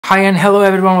Hi and hello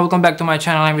everyone, welcome back to my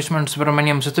channel. I'm Vishman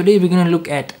Subramaniam. So today we're going to look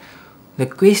at the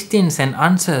questions and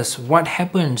answers. What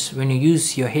happens when you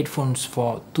use your headphones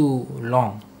for too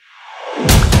long?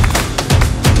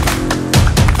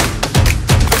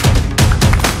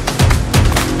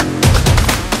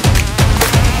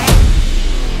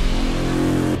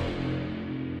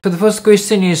 So the first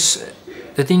question is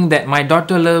the thing that my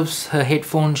daughter loves her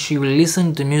headphones. She will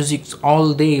listen to music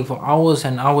all day for hours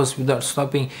and hours without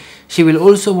stopping. She will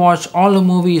also watch all her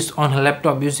movies on her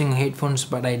laptop using headphones,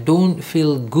 but I don't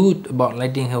feel good about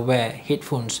letting her wear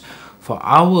headphones for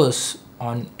hours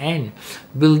on end.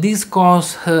 Will this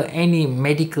cause her any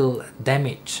medical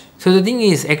damage? So the thing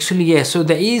is, actually yes, so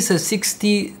there is a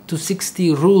 60 to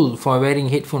 60 rule for wearing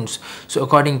headphones. So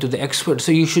according to the expert,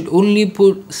 so you should only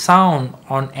put sound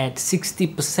on at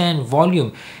 60%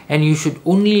 volume and you should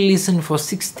only listen for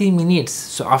 60 minutes.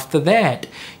 So after that,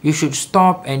 you should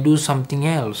stop and do something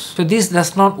else. So this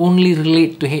does not only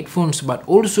relate to headphones but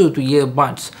also to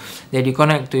earbuds that you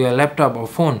connect to your laptop or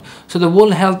phone. So the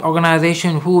World Health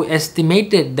Organization, who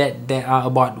estimated that there are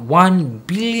about 1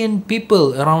 billion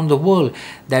people around the world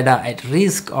that are at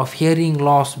risk of hearing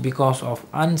loss because of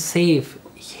unsafe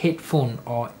headphone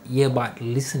or earbud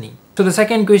listening. So the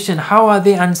second question, how are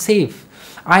they unsafe?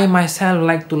 I myself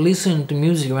like to listen to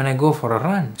music when I go for a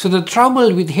run. So the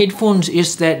trouble with headphones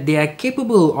is that they are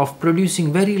capable of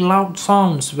producing very loud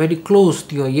sounds very close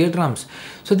to your eardrums.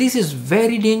 So this is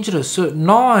very dangerous. So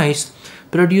noise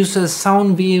produces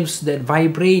sound waves that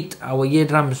vibrate our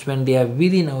eardrums when they are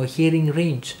within our hearing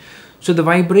range. So the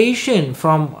vibration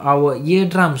from our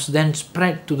eardrums then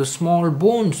spread to the small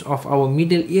bones of our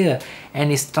middle ear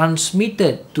and is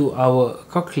transmitted to our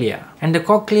cochlea. And the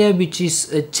cochlea, which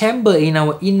is a chamber in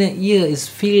our inner ear, is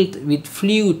filled with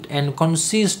fluid and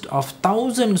consists of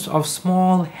thousands of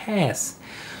small hairs.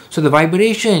 So the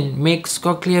vibration makes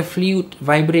cochlear fluid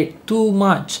vibrate too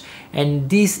much, and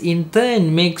this in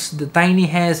turn makes the tiny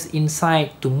hairs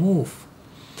inside to move.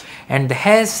 And the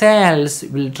hair cells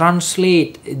will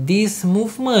translate these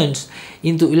movements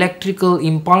into electrical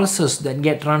impulses that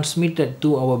get transmitted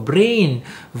to our brain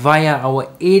via our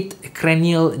 8th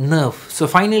cranial nerve. So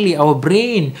finally, our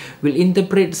brain will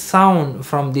interpret sound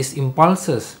from these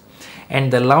impulses.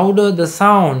 And the louder the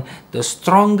sound, the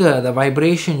stronger the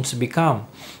vibrations become,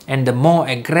 and the more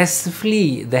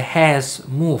aggressively the hairs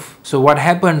move. So what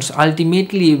happens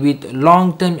ultimately with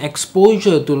long-term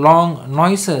exposure to long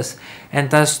noises and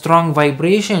thus strong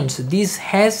vibrations, these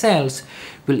hair cells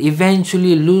will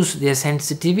eventually lose their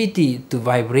sensitivity to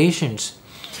vibrations,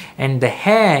 and the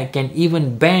hair can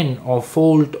even bend or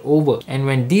fold over. And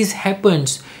when this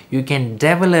happens, you can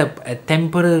develop a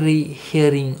temporary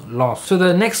hearing loss. So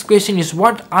the next question is,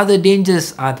 what other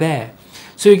dangers are there?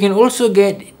 So you can also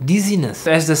get dizziness,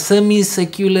 as the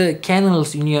semicircular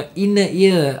canals in your inner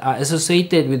ear are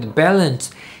associated with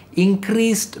balance.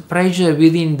 Increased pressure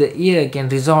within the ear can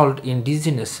result in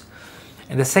dizziness.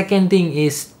 And the second thing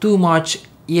is too much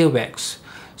earwax.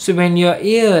 So when your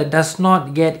ear does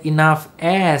not get enough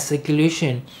air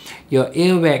circulation, your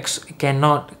earwax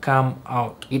cannot come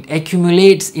out. It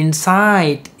accumulates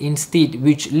inside instead,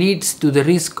 which leads to the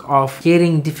risk of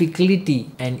hearing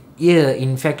difficulty and ear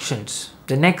infections.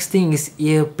 The next thing is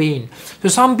ear pain. So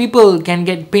some people can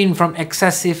get pain from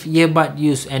excessive earbud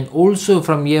use and also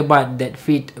from earbud that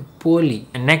fit poorly.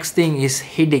 And next thing is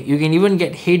headache. You can even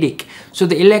get headache. So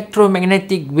the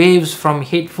electromagnetic waves from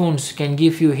headphones can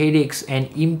give you headaches and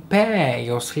impair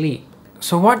your sleep.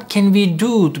 So what can we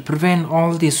do to prevent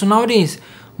all this? So nowadays,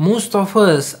 most of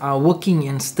us are working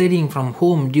and studying from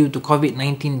home due to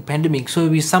COVID-19 pandemic. So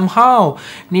we somehow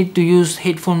need to use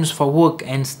headphones for work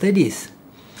and studies.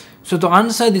 So to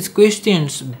answer these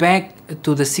questions, back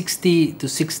to the 60 to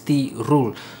 60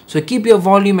 rule. So keep your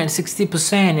volume at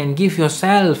 60% and give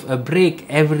yourself a break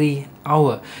every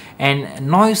hour. And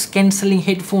noise cancelling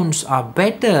headphones are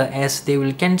better as they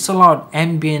will cancel out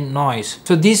ambient noise.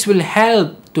 So this will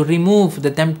help to remove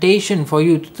the temptation for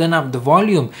you to turn up the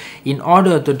volume in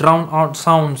order to drown out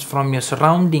sounds from your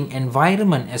surrounding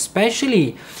environment,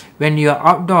 especially when you are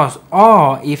outdoors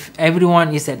or if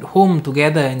everyone is at home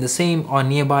together in the same or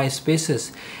nearby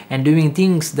spaces and doing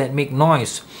things that make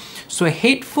noise. So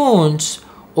headphones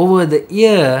over the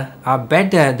ear are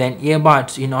better than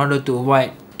earbuds in order to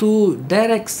avoid too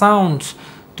direct sounds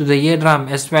to the eardrum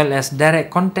as well as direct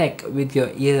contact with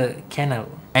your ear canal.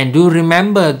 And do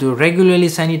remember to regularly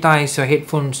sanitize your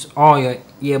headphones or your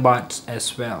earbuds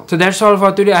as well. So that's all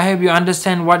for today. I hope you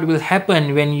understand what will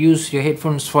happen when you use your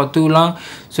headphones for too long.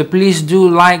 So please do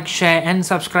like, share and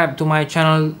subscribe to my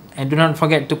channel, and do not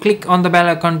forget to click on the bell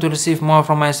icon to receive more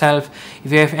from myself.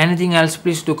 If you have anything else,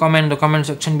 please do comment in the comment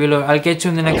section below. I'll catch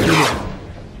you in the next video.